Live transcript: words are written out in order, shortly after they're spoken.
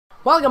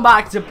Welcome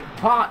back to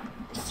part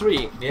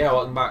 3. Yeah,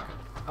 welcome back.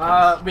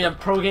 We have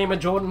pro gamer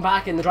Jordan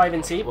back in the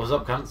driving seat. What's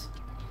up, cunts?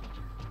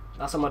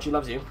 That's how much he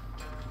loves you.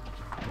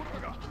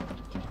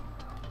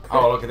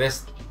 Oh, look at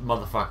this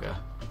motherfucker.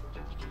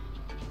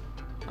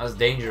 That's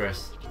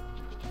dangerous.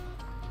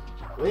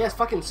 Well, he has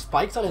fucking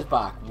spikes on his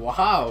back.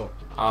 Wow.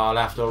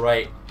 Left or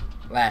right?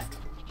 Left.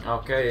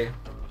 Okay.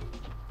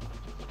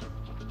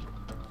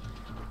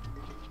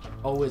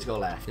 Always go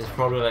left. It's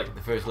probably like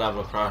the first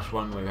level of Crash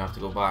 1 where we have to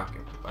go back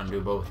and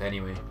do both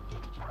anyway.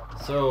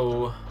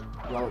 So...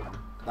 Well,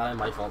 that ain't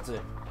my fault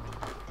too.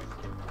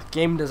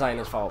 Game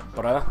designer's fault,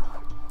 bruh.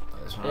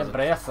 This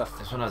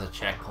This one has a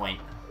checkpoint.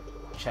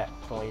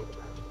 Checkpoint.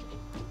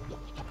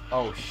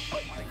 Oh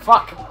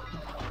fuck!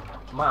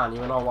 Man, you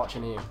were not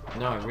watching you.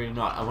 No, I'm really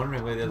not. I'm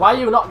wondering where the other... Why are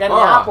you not getting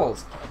the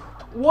apples?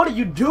 What are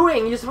you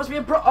doing? You're supposed to be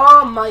a pro.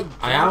 Oh my god.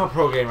 I am a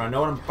pro gamer. I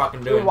know what I'm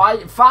fucking doing.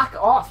 Why? Fuck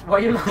off. Why are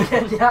you not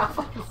getting the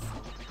apples?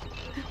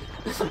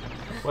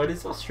 Why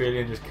does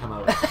Australian just come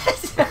out?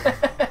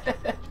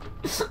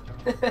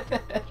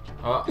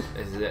 Oh,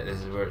 this is it. This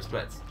is where it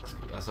splits.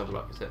 Let's have a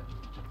look. Is it?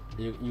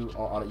 You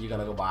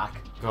gonna go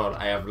back? God,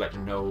 I have like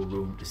no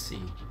room to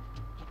see.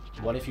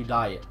 What if you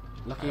die?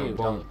 Look at you.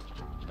 Won't.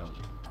 Don't.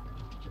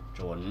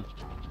 Jordan.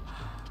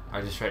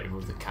 I just tried to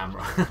move the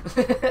camera.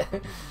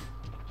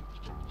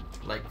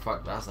 Like,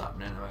 fuck, that's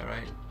happening. Am I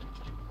right?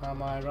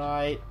 Am I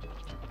right?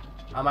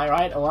 Am I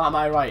right or am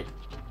I right?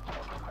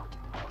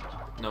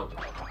 No.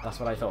 That's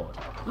what I thought.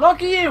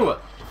 Look at you!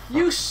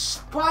 You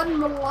spun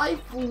my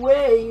life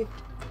away.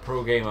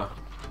 Pro gamer.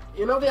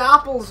 You know the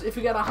apples, if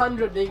you get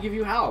 100, they give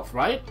you health,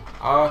 right?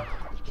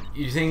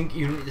 You think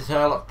you need to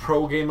tell a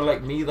pro gamer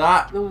like me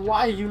that? Then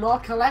why are you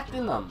not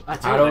collecting them? I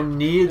don't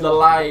need the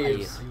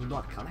lives. Why are you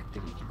not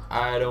collecting them?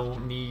 I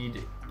don't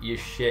need your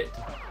shit.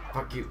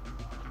 Fuck you.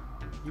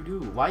 You do.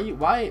 Why are you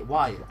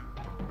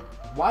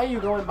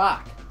going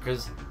back?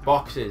 Because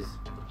boxes.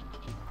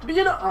 But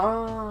you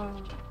know,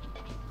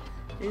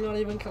 you're not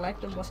even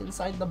collecting what's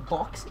inside the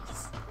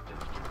boxes.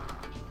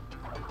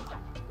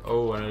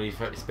 Oh, I nearly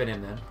tried to spin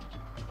him then.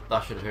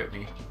 That should have hurt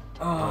me.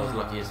 I was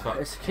lucky as fuck.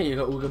 It's okay, you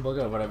got Ooga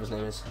Booga or whatever his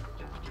name is.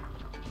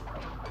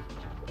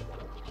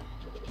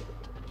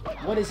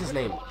 What is his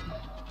name?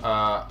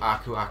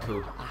 Aku.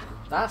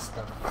 That's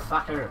the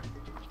fucker.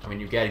 I mean,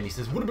 you get him, he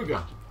says, what a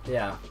bigger.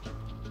 Yeah.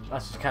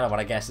 That's just kind of what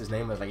I guess his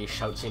name was, like he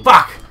shouts in.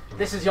 Fuck!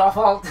 This is your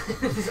fault.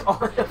 This is all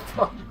your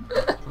fault.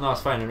 No,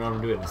 it's fine, I know what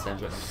I'm doing this time.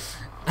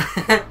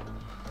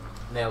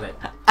 Nailed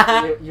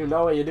it. you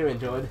know what you're doing,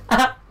 Jordan.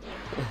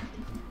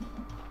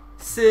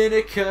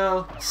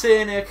 Cynical,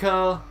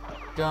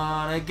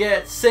 gonna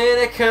get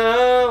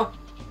cynical.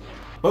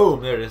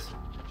 Boom, there it is.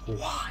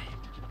 Why?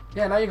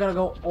 Yeah, now you're gonna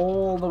go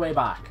all the way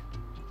back.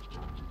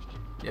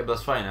 Yeah, but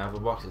that's fine, I have a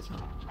boxes now.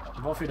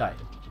 What if you die?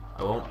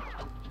 I won't.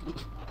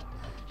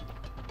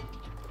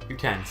 You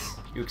tense.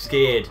 You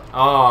scared.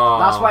 Oh.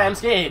 That's why I'm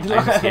scared.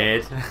 I'm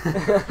scared.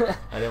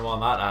 I didn't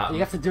want that to happen. You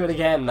have to do it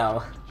again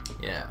now.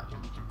 Yeah.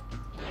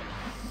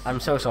 I'm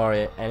so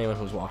sorry, anyone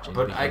who's watching.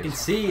 But I can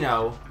see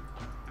now.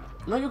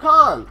 No, you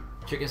can't.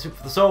 Chicken soup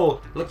for the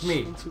soul. Look at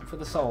me. Chicken soup for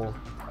the soul.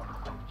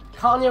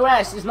 Kanye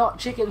West is not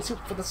chicken soup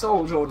for the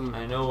soul, Jordan.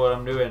 I know what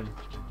I'm doing.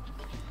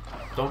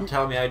 Don't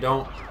tell me I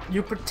don't.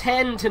 You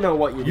pretend to know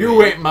what you're doing.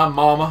 You ain't my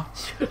mama.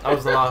 That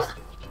was the last.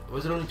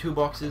 Was it only 2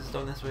 boxes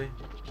down this way?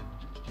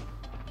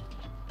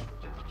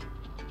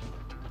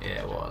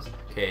 Yeah, it was.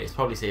 Okay, it's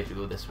probably safe to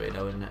go this way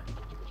now, isn't it?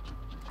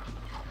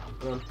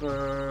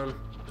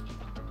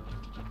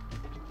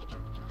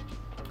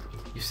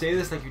 You say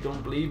this like you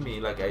don't believe me,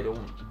 like I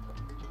don't.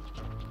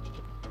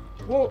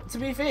 Well, to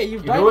be fair,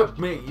 you've You done know it. it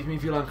makes me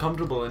feel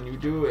uncomfortable, and you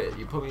do it.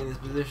 You put me in this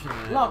position.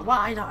 Look,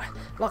 I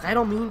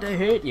don't mean to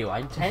hurt you.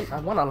 I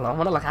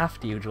wanna look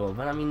after you, Joel.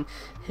 But I mean,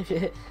 if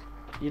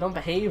you don't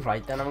behave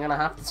right, then I'm gonna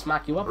have to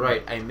smack you up.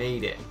 Right, I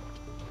made it.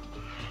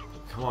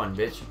 Come on,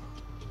 bitch.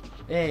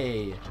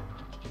 Hey.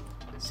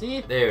 See?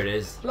 There it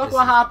is. Look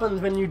what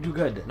happens when you do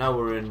good. Now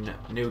we're in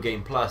New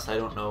Game Plus. I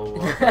don't know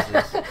what this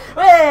is.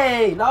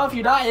 Hey! Now if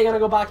you die, you're gonna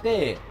go back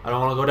there. I don't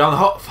want to go down the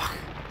hole. Fuck.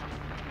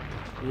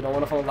 You don't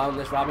want to fall down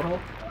this rabbit hole?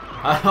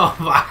 Oh,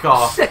 back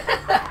off.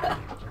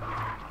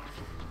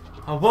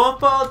 I won't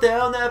fall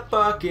down that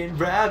fucking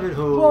rabbit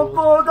hole. Won't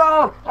fall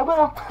down. I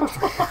won't fall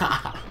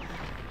down.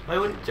 Why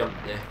wouldn't you jump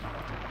there?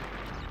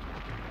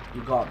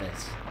 You got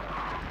this.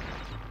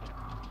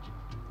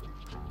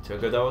 See how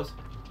good that was?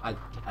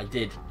 I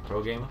did.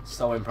 Pro gamer?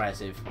 So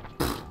impressive.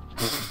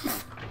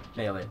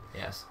 Nailed it.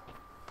 Yes.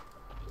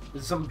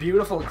 There's some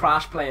beautiful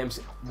Crash players.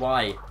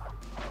 Why?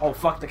 Oh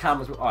fuck, the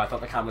camera's. Oh, I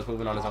thought the camera was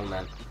moving on its own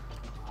then.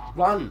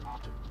 Run!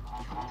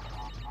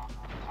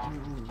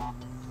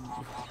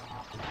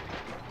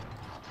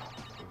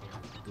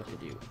 Look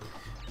at you.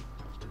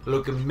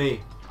 Look at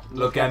me.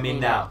 Look at me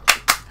now.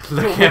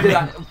 Look at me.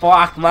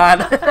 Fuck,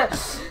 man.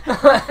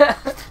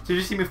 Did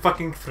you see me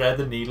fucking thread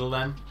the needle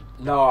then?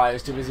 No, I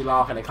was too busy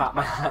laughing and clapped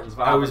my hands.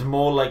 I was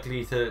more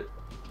likely to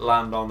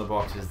land on the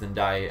boxes than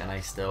die, and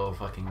I still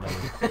fucking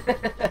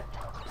died.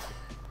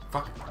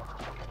 Fuck.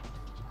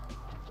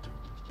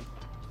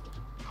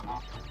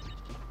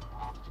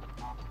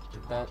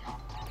 I'll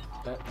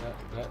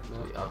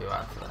be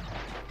back for that.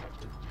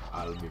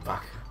 I'll be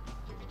back.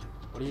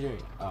 What are you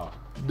doing? Oh.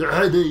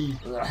 Daddy!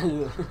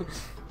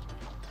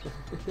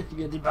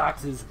 Get the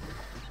boxes.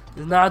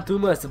 There's not too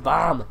much to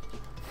bomb.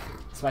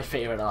 It's my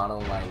favorite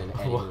Arnold line in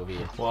any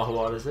movie.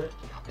 What is it?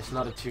 It's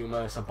not a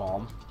tumor, it's a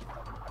bomb.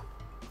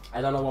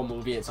 I don't know what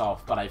movie it's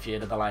off, but I've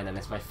heard of the line and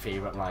it's my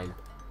favorite line.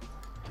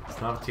 It's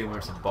not a tumor,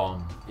 it's a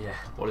bomb. Yeah.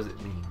 What does it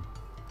mean?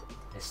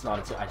 It's not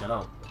a tumor, I don't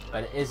know.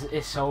 But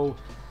it's so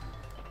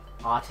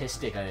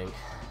artistic, I think.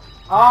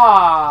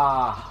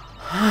 Ah!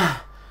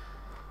 Ah!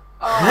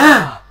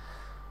 Ah!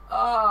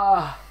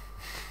 Ah!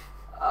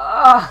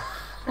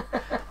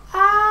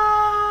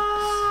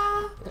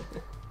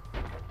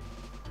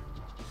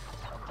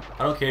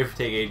 I don't care if it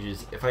take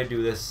ages. If I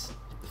do this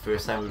the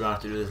first time, we don't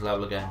have to do this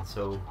level again,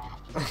 so...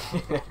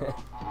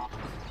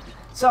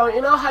 So,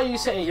 you know how you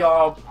say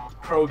you're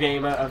pro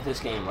gamer of this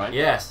game, right?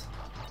 Yes.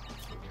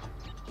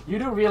 You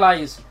do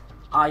realize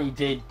I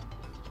did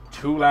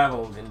 2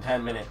 levels in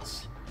 10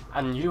 minutes.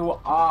 And you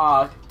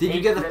are... Did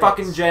you get the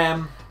fucking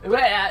gem?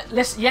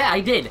 Listen, yeah, I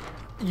did.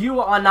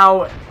 You are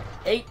now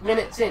 8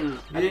 minutes in,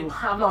 and you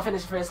have not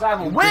finished the first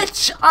level,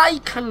 which I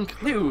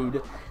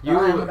conclude you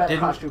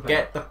didn't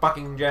get the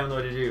fucking gem,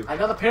 though, did you? I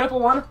got the purple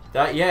one.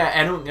 Yeah,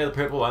 anyone can get the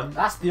purple one.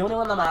 That's the only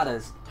one that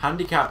matters.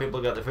 Handicapped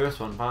people got the first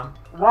one, man.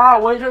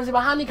 Wow, what are you trying to say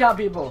about handicapped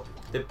people?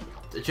 They're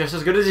just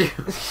as good as you.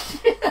 What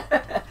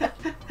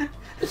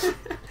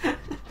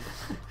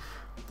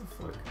the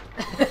fuck?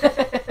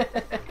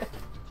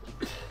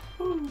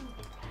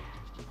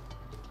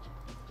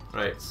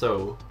 Right,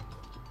 so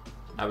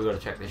now we gotta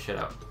check this shit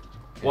out.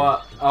 Okay.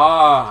 What?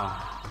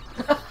 Ah.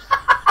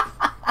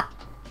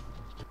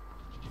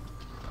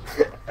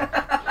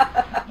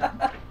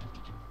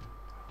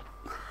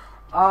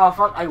 Oh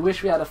fuck! I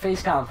wish we had a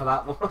face cam for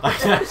that one.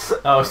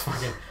 that was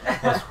fucking.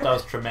 That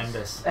was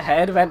tremendous. The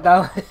head went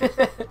down.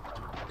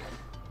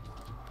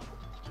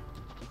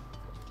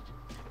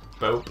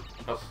 Boop.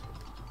 Oh.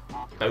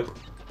 Boop.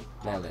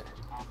 Nailed it.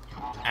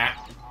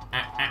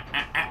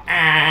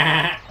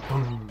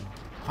 Boom.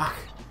 Fuck.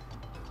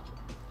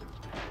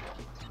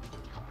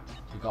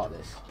 You got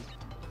this.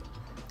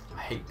 I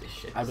hate this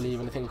shit. I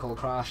believe in a thing called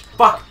Crash.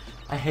 Fuck!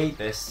 I hate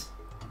this.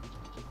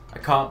 I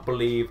can't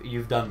believe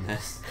you've done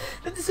this.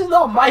 This is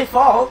not my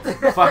fault.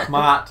 Fuck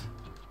Matt.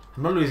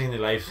 I'm not losing any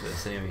lives for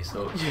this anyway,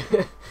 so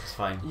it's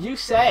fine. You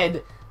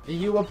said that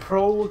you were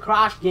pro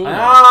Crash gamer.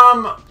 I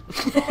am.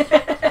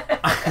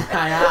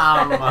 I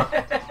am.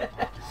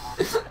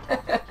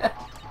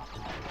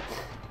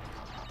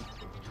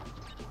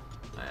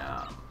 I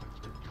am.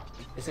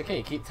 It's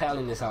okay. Keep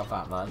telling yourself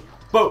that, man.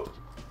 Boop.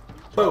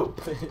 Boop.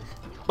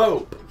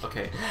 Boop.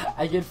 Okay.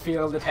 I can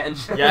feel the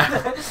tension.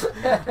 Yeah.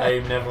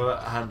 I've never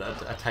had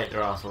a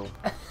tighter asshole.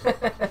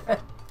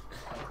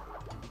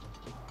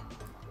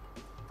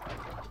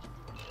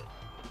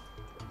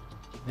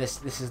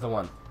 This is the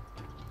one.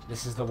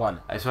 This is the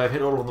one. So I've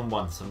hit all of them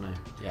once, haven't I?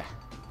 Yeah.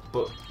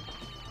 But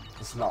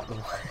it's not the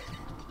one.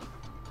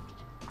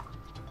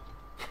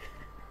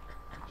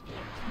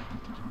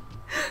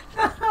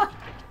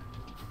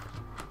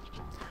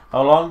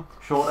 how long?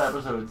 Short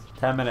episodes.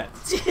 10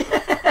 minutes.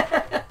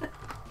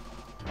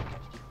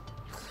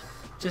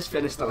 Just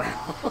finish the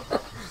level.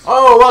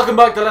 Oh, welcome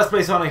back to Let's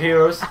Play Sonic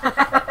Heroes.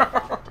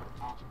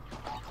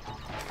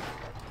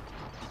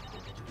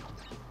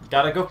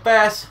 Gotta go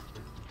fast.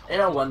 You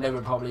know, one day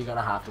we're probably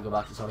gonna have to go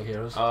back to Sonic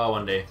Heroes. Oh,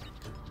 one day.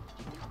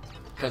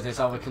 Because it's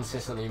how we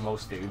consistently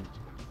most do.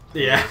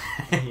 Yeah,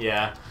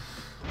 yeah.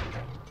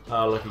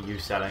 Oh, look at you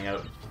selling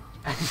out.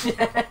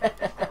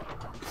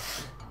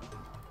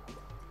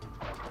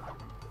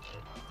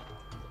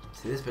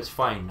 See, this bit's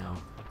fine now.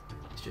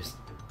 It's just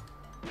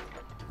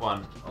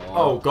one.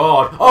 Oh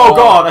god. Oh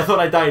god, I thought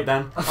I died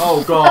then.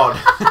 Oh god.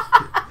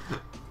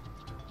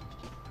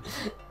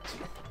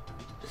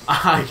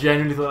 I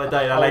genuinely thought I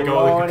died. I let go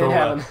of the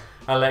controller.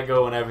 I let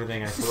go and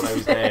everything. I thought I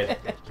was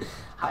dead.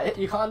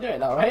 You can't do it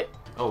now, right?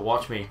 Oh,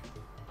 watch me.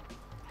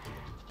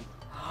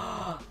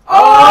 Oh!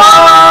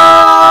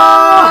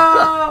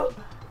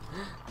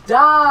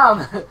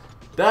 Damn!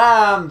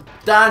 Damn!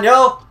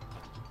 Daniel!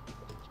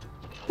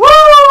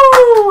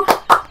 Woo!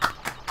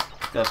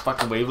 That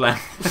fucking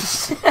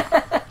wavelength.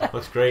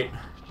 Looks great.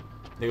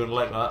 They're gonna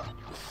like that.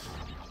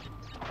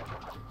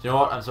 You know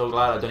what? I'm so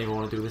glad I don't even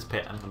want to do this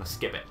pit. I'm gonna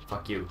skip it.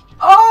 Fuck you.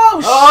 Oh,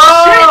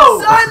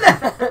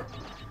 shit, son!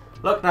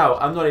 Look now,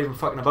 I'm not even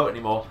fucking about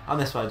anymore. On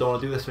this one, I don't want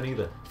to do this one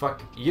either.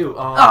 Fuck you. No,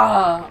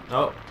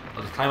 I'll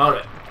just climb out of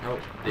it. No,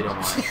 they don't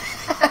want it.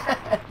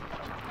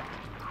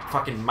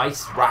 Fucking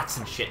mice, rats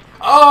and shit.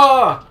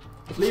 Oh!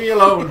 Leave me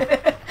alone.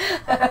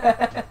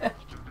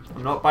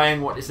 I'm not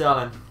buying what you're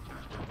selling.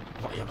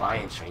 What are you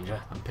buying,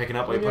 stranger? I'm picking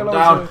up what you're putting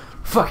down.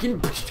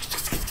 Fucking...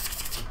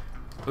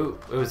 Ooh,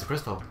 it was a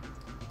crystal.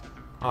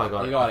 Oh, I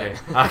got it. You got it.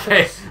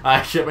 Okay,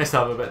 I shit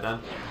myself a bit then.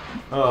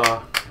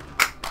 Oh.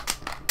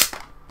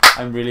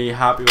 I'm really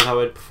happy with how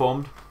it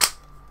performed.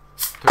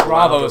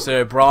 Bravo,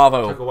 sir,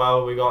 bravo. Took a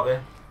while, but we got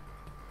there.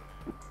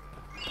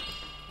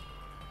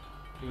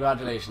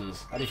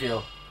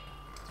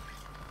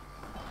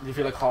 Do you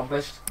feel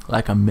accomplished?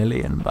 Like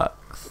 $1,000,000.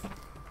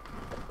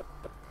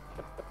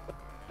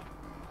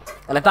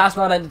 And if that's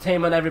not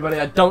entertainment, everybody,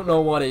 I don't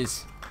know what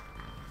is.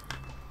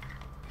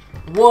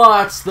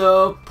 What's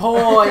the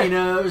point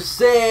of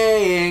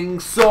saying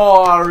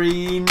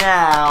sorry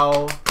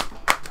now?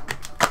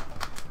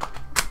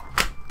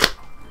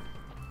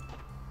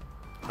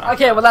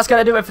 Okay, well that's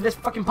gonna do it for this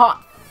fucking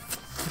part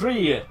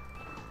 3.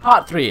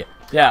 Part 3.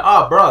 Yeah.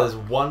 Oh, bro, there's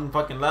one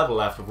fucking level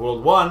left of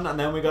World 1, and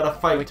then we gotta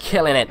fight. We're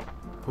killing it.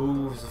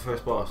 Who's the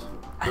first boss?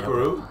 I don't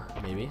Ripperoo? know.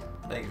 Maybe.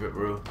 I think it's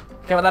Ripperoo.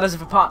 Okay, well that is it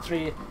for part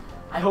 3.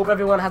 I hope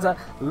everyone has a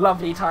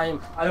lovely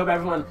time. I hope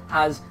everyone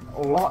has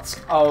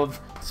lots of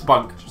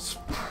Spunk.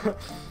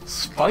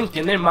 spunk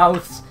in their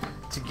mouths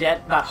to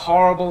get that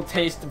horrible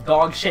taste of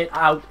dog shit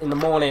out in the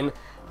morning.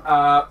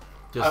 I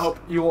hope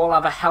you all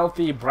have a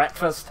healthy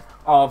breakfast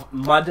of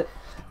mud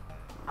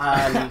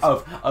and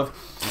of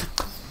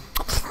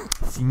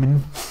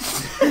semen.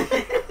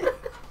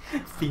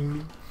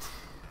 Semen.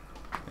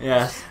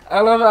 Yes.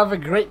 I love have a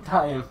great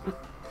time.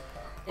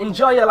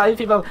 Enjoy your life,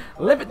 people.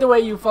 Live it the way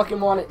you fucking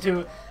want it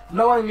to.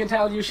 No one can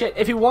tell you shit.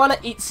 If you want to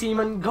eat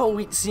semen, go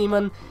eat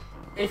semen.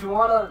 If you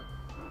want to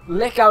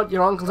lick out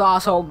your uncle's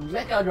asshole,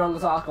 lick out your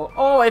uncle's asshole.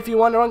 Or if you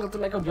want your uncle to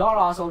lick out your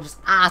asshole, just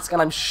ask,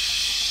 and I'm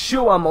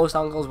sure most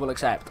uncles will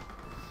accept.